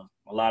 A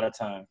lot of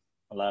time.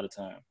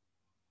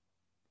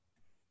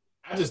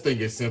 I just think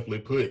it's simply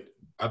put.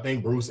 I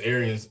think Bruce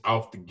Arians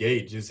off the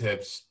gate just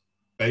has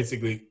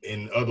basically,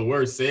 in other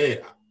words,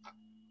 said,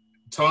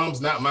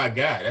 Tom's not my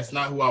guy. That's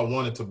not who I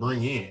wanted to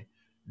bring in.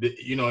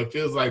 It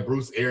feels like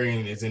Bruce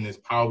Arians is in this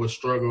power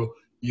struggle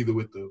either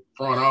with the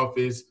front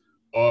office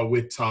or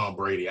with Tom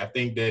Brady. I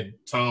think that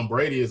Tom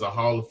Brady is a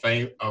Hall of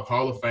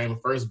Fame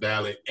first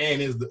ballot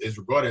and is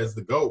regarded as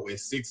the GOAT with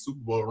 6 Super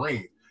Bowl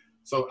rings.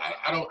 So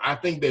I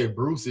think that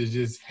Bruce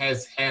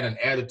has had an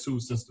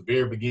attitude since the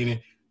very beginning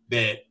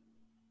that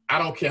I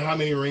don't care how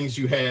many rings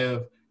you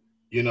have.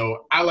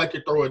 I like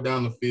to throw it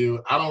down the field.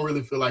 I don't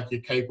really feel like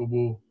you're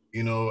capable.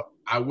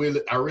 I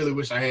really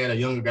wish I had a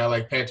younger guy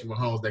like Patrick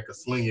Mahomes that could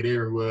sling it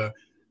everywhere.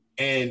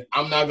 And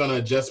I'm not going to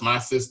adjust my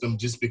system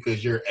just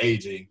because you're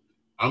aging.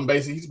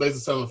 He's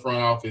basically telling the front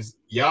office,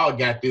 y'all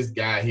got this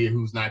guy here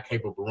who's not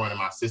capable of running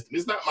my system.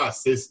 It's not my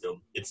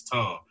system. It's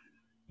Tom.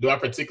 Do I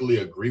particularly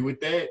agree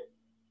with that?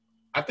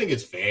 I think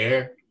it's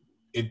fair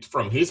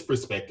from his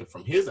perspective,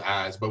 from his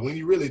eyes. But when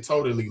you really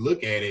totally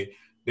look at it,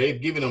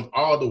 they've given him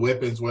all the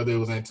weapons, whether it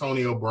was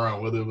Antonio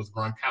Brown, whether it was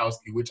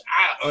Gronkowski, which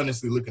I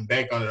honestly, looking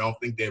back on it, don't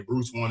think that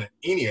Bruce wanted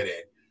any of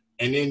that.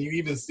 And then you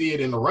even see it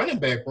in the running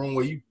back room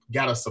where you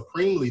got a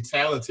supremely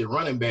talented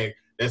running back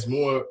that's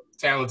more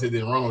talented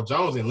than Ronald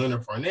Jones and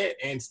Leonard Fournette,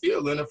 and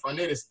still Leonard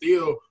Fournette is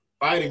still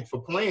fighting for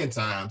playing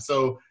time.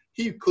 So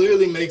he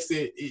clearly makes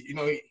it,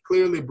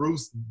 clearly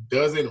Bruce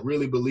doesn't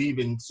really believe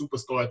in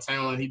superstar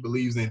talent. He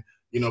believes in,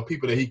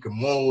 people that he can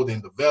mold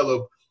and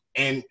develop.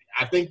 And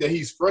I think that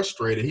he's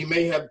frustrated. He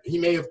may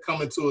have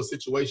come into a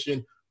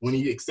situation when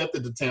he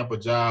accepted the Tampa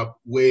job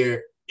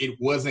where it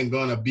wasn't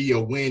going to be a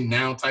win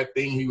now type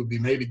thing. He would be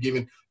maybe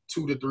given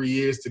 2 to 3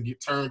 years to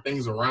turn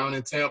things around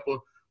in Tampa.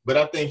 But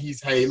I think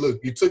hey, look,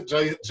 you took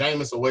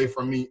Jameis away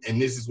from me,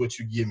 and this is what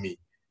you give me,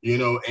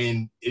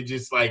 and it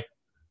just like,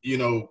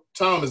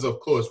 Tom is, of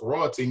course,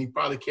 royalty, and he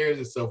probably carries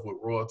himself with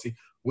royalty,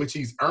 which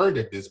he's earned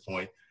at this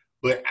point.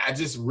 But I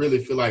just really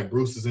feel like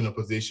Bruce is in a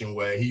position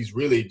where he's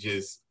really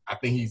I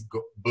think he's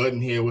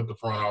butting head with the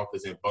front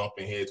office and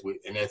bumping heads with,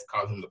 and that's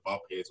causing him to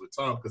bump heads with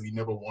Tom because he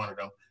never wanted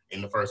them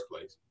in the first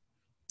place.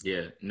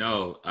 Yeah,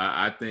 no,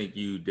 I think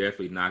you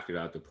definitely knocked it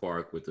out the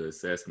park with the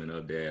assessment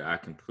of that. I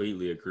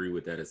completely agree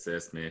with that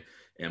assessment.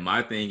 And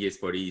my thing is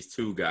for these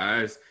two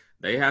guys,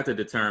 they have to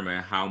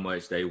determine how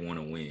much they want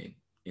to win.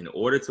 in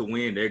order to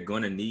win, they're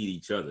going to need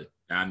each other.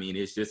 I mean,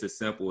 it's just as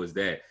simple as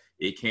that.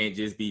 It can't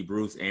just be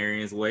Bruce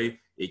Arians' way.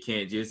 It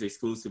can't just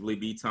exclusively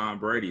be Tom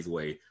Brady's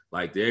way.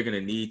 Like, they're going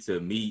to need to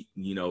meet,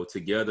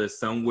 together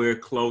somewhere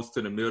close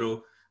to the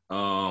middle,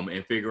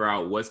 and figure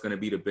out what's going to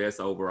be the best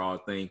overall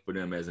thing for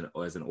them as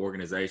an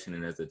organization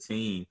and as a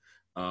team.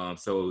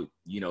 So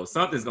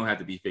something's going to have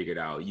to be figured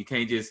out. You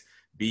can't just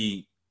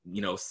be,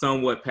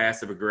 somewhat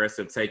passive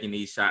aggressive, taking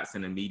these shots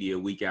in the media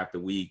week after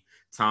week.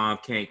 Tom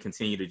can't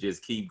continue to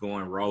just keep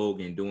going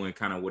rogue and doing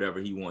kind of whatever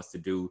he wants to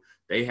do.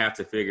 They have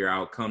to figure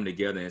out, come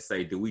together and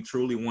say, do we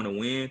truly want to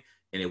win?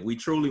 And if we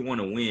truly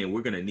want to win,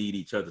 we're going to need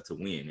each other to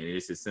win. And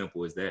it's as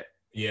simple as that.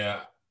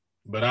 Yeah.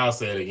 But I'll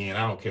say it again.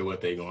 I don't care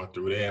what they're going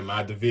through. They're in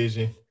my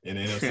division in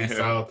the NFC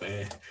South.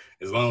 And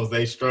as long as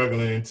they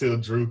struggling until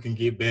Drew can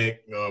get back,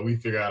 we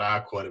figure out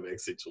our quarterback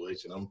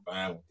situation, I'm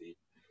fine with it.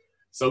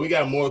 So we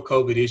got more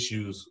COVID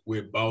issues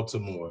with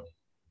Baltimore.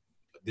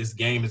 This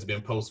game has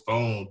been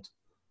postponed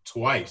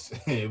twice.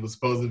 It was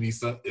supposed to be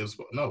 3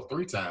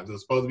 times. It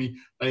was supposed to be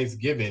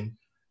Thanksgiving,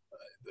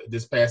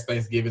 this past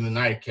Thanksgiving, the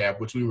nightcap,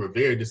 which we were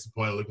very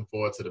disappointed, looking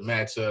forward to the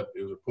matchup.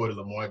 It was reported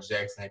Lamar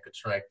Jackson had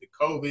contracted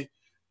COVID,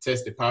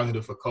 tested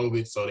positive for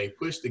COVID, so they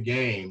pushed the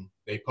game.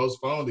 They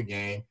postponed the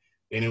game.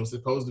 Then it was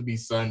supposed to be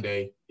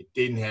Sunday. It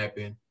didn't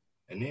happen.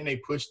 And then they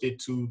pushed it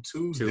to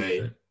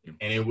Tuesday. And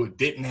it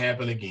didn't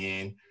happen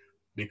again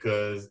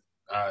because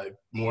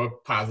more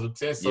positive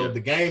tests. So the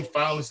game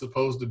finally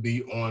supposed to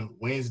be on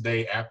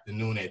Wednesday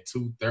afternoon at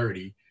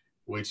 2:30,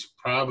 which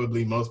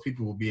probably most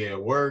people will be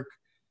at work.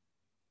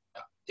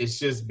 It's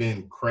just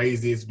been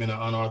crazy. It's been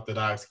an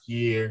unorthodox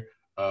year.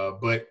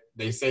 But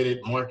they say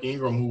that Mark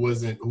Ingram, who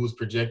was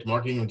projected,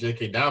 Mark Ingram and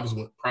J.K. Dobbins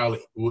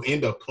will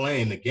end up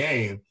playing the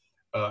game.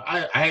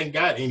 I hadn't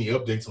got any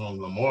updates on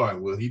Lamar.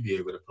 Will he be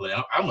able to play?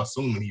 I'm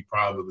assuming he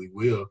probably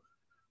will.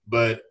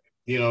 But,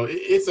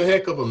 it's a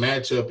heck of a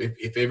matchup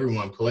if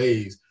everyone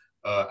plays.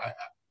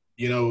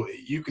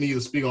 You can either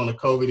speak on the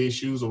COVID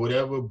issues or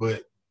whatever,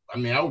 but, I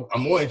mean,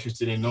 I'm more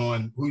interested in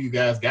knowing who you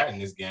guys got in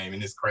this game, in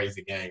this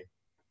crazy game.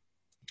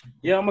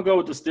 Yeah, I'm going to go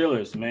with the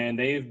Steelers, man.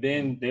 They're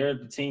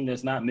the team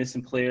that's not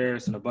missing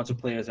players and a bunch of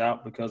players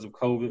out because of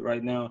COVID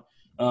right now.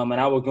 And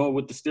I would go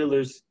with the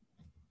Steelers.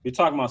 You're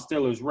talking about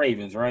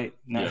Steelers-Ravens, right?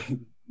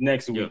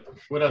 Next week.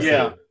 What I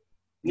said?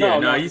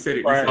 No, you said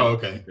it. Right. Oh,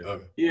 okay.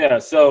 Yeah,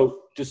 so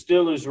the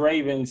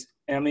Steelers-Ravens,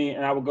 and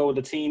I would go with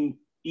the team,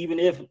 even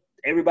if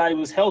everybody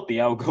was healthy,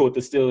 I would go with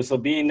the Steelers. So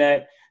being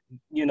that,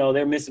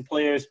 they're missing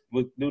players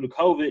due to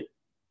COVID,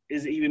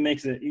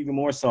 makes it even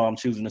more so I'm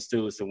choosing the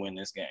Steelers to win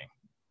this game.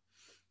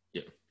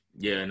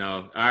 Yeah,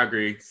 no, I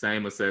agree.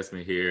 Same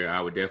assessment here. I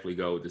would definitely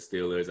go with the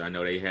Steelers. I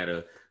know they had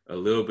a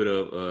little bit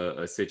of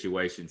a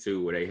situation,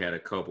 too, where they had a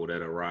couple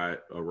that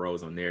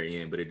arose on their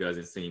end, but it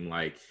doesn't seem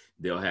like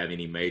they'll have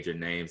any major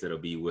names that'll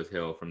be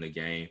withheld from the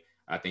game.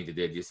 I think that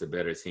they're just a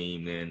better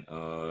team than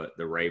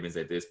the Ravens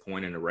at this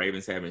point, and the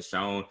Ravens haven't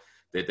shown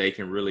that they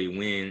can really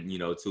win,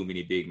 too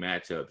many big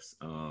matchups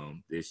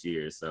this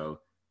year. So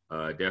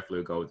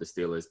definitely go with the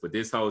Steelers. But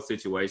this whole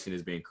situation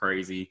has been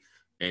crazy.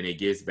 And it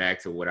gets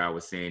back to what I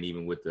was saying,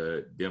 even with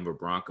the Denver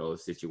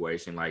Broncos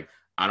situation. Like,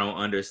 I don't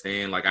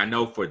understand. Like, I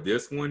know for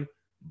this one,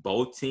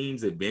 both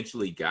teams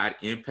eventually got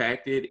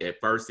impacted. At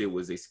first, it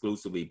was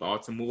exclusively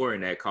Baltimore,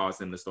 and that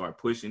caused them to start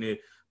pushing it.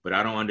 But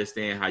I don't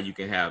understand how you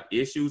can have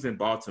issues in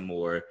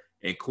Baltimore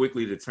and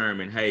quickly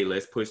determine, hey,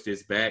 let's push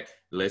this back.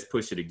 Let's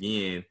push it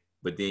again.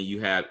 But then you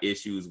have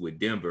issues with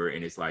Denver,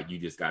 and it's like you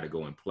just got to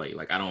go and play.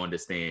 Like, I don't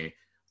understand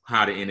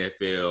how the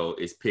NFL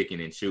is picking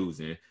and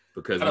choosing,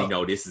 because we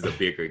know this is a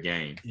bigger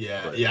game.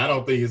 I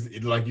don't think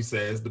it's like you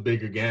said, it's the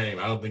bigger game.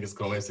 I don't think it's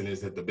coincidence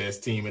that the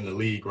best team in the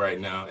league right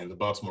now and the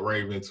Baltimore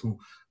Ravens, who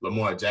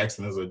Lamar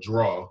Jackson is a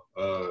draw,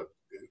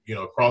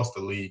 across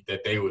the league,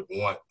 that they would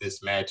want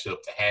this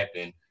matchup to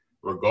happen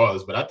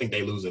regardless. But I think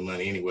they losing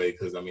money anyway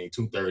because,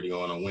 2:30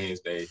 on a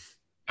Wednesday,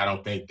 I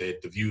don't think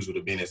that the views would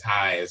have been as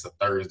high as a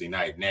Thursday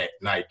night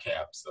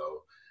nightcap.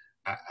 So,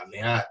 I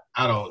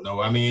don't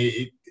know.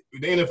 The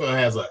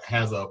NFL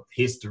has a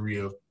history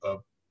of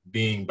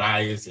being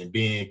biased and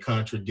being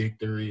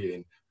contradictory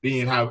and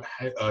being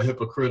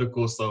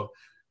hypocritical. So,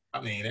 I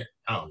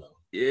don't know.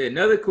 Yeah,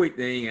 another quick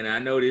thing, and I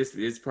know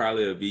this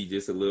probably will be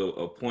just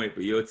a point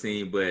for your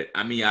team, but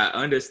I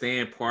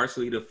understand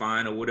partially the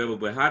fine or whatever,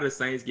 but how do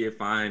Saints get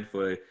fined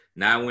for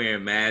not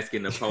wearing masks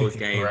in the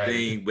post-game right.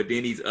 thing, but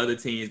then these other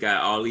teams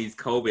got all these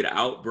COVID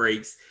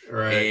outbreaks,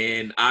 right.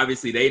 And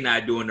obviously they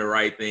not doing the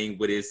right thing,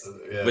 but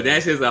but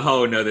that's just a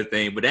whole nother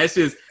thing. But that's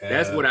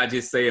what I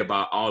just say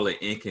about all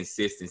the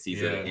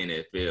inconsistencies of the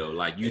NFL.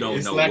 Like, you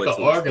don't know what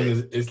to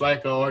expect. It's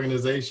like an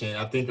organization.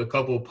 I think a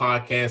couple of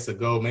podcasts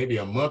ago, maybe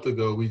a month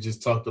ago, we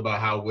just talked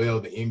about how well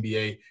the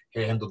NBA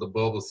handled the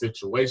bubble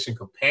situation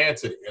compared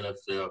to the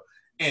NFL.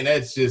 And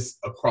that's just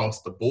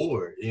across the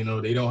board.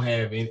 They don't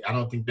have any – I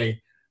don't think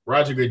they –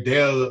 Roger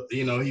Goodell,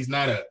 he's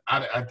not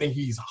I think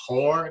he's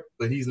hard,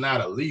 but he's not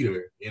a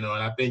leader, and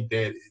I think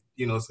that,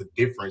 it's a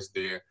difference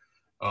there.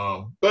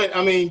 But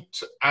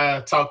I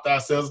talked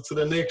ourselves to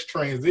the next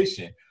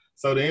transition.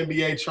 So the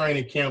NBA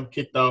training camp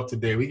kicked off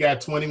today. We got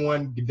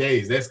 21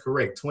 days. That's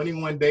correct.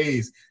 21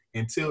 days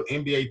until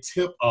NBA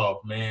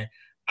tip-off, man.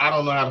 I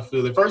don't know how to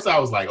feel. At first I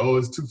was like, oh,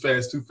 it's too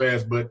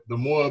fast. But the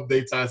more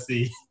updates I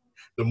see,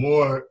 the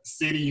more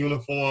city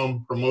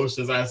uniform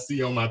promotions I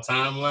see on my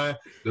timeline,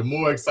 the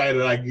more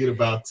excited I get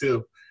about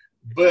tip.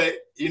 But,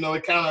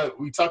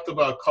 we talked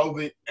about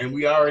COVID, and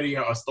we already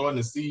are starting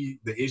to see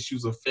the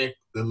issues affect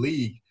the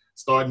league,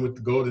 starting with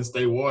the Golden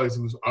State Warriors,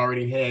 who's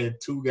already had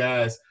 2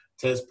 guys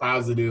test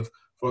positive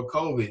for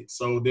COVID.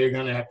 So they're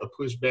going to have to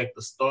push back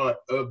the start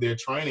of their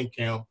training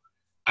camp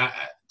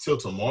till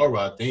tomorrow,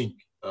 I think.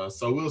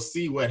 So we'll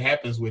see what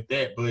happens with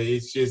that. But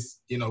it's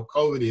just,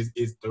 COVID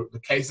is the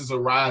cases are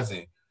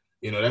rising.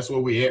 That's where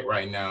we're at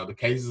right now. The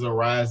cases are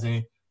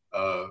rising.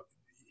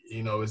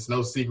 It's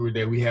no secret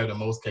that we have the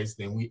most cases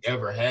than we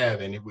ever have,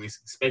 and we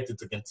expect it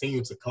to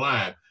continue to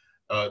climb.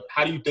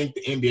 How do you think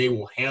the NBA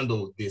will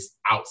handle this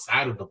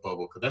outside of the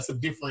bubble? Because that's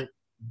different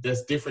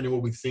than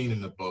what we've seen in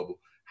the bubble.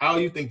 How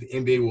do you think the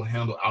NBA will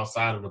handle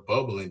outside of the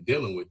bubble and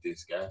dealing with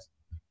this, guys?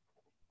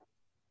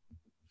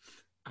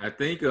 I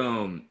think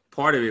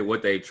part of it,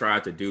 what they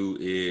tried to do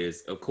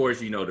is, of course,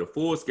 the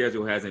full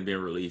schedule hasn't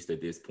been released at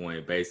this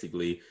point.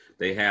 Basically,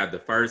 they have the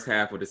first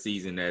half of the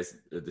season as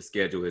the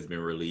schedule has been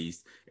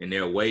released, and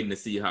they're waiting to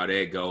see how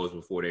that goes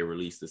before they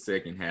release the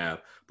second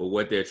half. But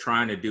what they're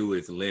trying to do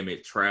is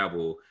limit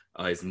travel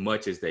as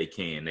much as they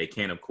can. They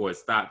can, of course,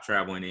 stop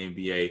travel in the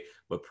NBA,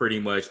 but pretty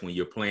much when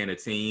you're playing a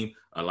team,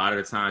 a lot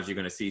of the times you're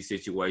going to see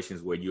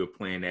situations where you're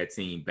playing that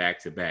team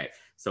back-to-back.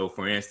 So,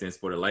 for instance,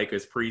 for the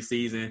Lakers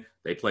preseason,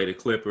 they play the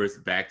Clippers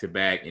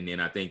back-to-back, and then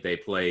I think they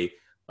play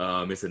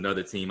it's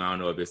another team. I don't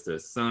know if it's the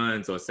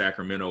Suns or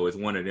Sacramento. It's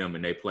one of them,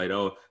 and they played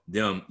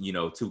them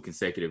 2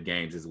 consecutive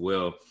games as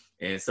well.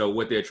 And so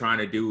what they're trying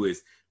to do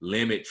is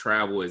limit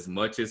travel as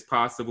much as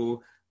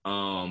possible.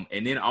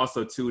 And then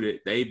also, too, that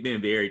they've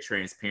been very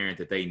transparent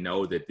that they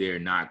know that they're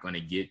not going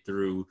to get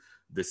through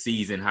the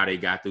season how they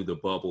got through the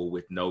bubble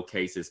with no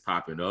cases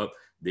popping up.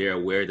 They're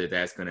aware that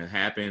that's going to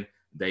happen.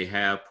 They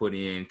have put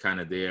in kind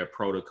of their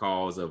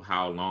protocols of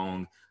how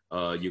long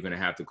you're going to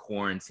have to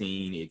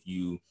quarantine if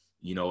you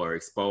are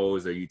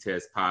exposed or you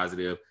test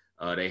positive.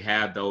 They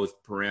have those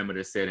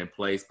parameters set in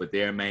place, but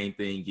their main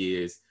thing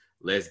is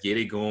let's get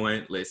it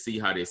going. Let's see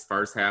how this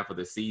first half of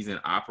the season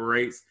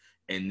operates.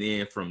 And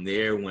then from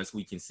there, once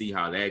we can see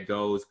how that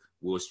goes,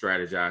 we'll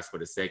strategize for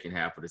the second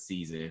half of the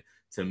season.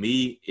 To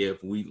me,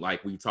 if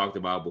we talked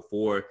about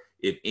before,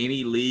 if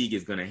any league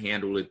is going to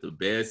handle it the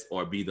best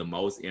or be the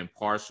most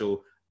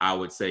impartial, I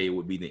would say it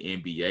would be the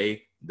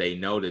NBA. They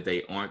know that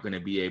they aren't going to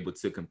be able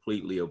to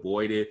completely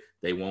avoid it.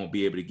 They won't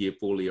be able to get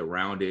fully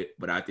around it,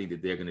 but I think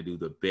that they're going to do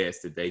the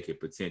best that they could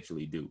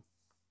potentially do.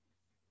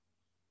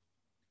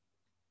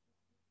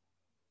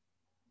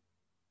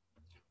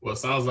 Well, it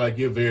sounds like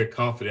you're very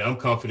confident. I'm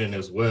confident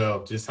as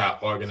well, just how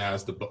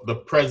organized the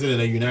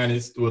president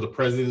of the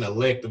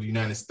president-elect of the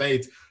United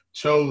States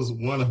chose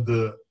one of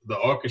the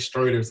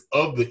orchestrators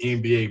of the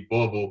NBA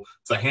bubble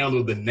to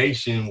handle the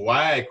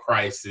nationwide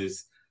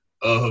crisis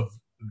of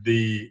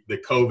the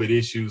COVID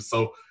issues.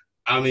 So,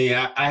 I mean,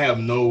 I have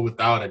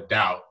without a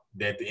doubt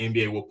that the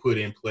NBA will put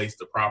in place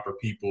the proper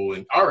people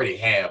and already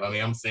have. I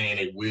mean, I'm saying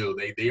they will.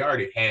 They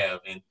already have.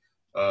 And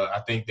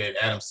I think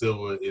that Adam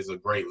Silver is a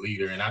great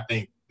leader. And I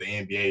think the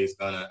NBA is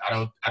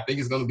I think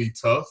it's going to be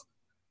tough,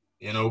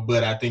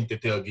 but I think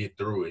that they'll get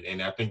through it.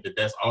 And I think that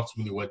that's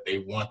ultimately what they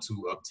want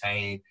to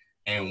obtain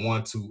and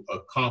want to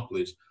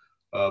accomplish.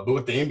 But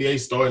with the NBA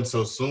starting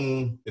so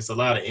soon, it's a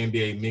lot of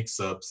NBA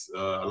mix-ups.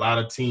 A lot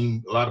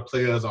of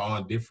players are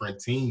on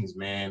different teams,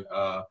 man.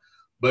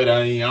 But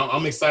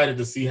I'm excited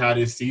to see how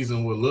this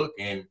season will look,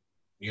 and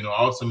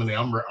ultimately,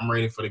 I'm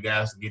ready for the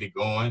guys to get it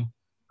going.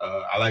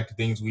 I like the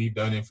things we've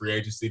done in free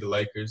agency, the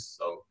Lakers.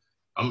 So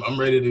I'm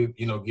ready to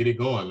get it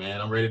going,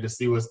 man. I'm ready to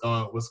see what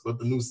the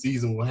new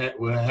season will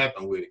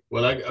happen with it.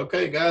 Well,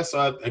 okay, guys.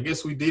 So I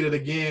guess we did it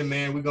again,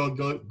 man. We're gonna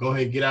go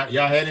ahead and get out.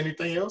 Y'all had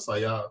anything else? Or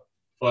y'all?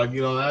 Before I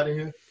get on out of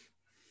here,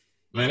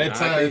 man, that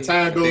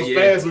time goes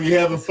fast when you're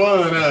having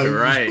fun.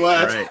 Right.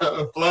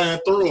 Flying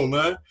through,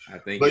 man. I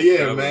think. But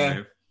yeah,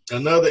 man,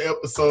 another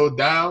episode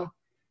down.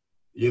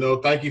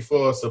 Thank you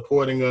for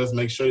supporting us.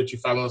 Make sure that you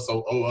follow us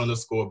on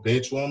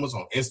 _benchwarmers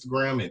on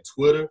Instagram and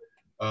Twitter.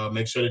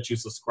 Make sure that you're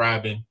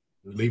subscribing,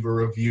 leave a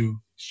review,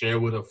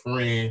 share with a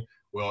friend.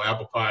 We're on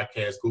Apple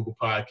Podcasts, Google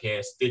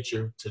Podcasts,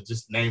 Stitcher, to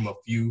just name a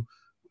few.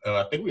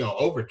 I think we're on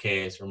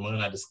Overcast from one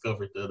I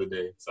discovered the other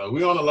day. So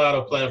we're on a lot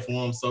of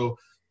platforms. So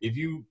if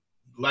you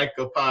like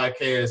a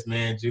podcast,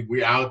 man,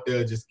 we're out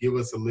there. Just give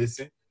us a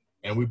listen,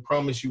 and we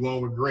promise you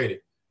won't regret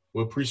it.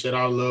 We appreciate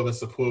our love and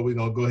support. We're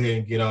going to go ahead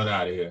and get on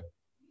out of here.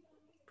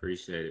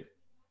 Appreciate it.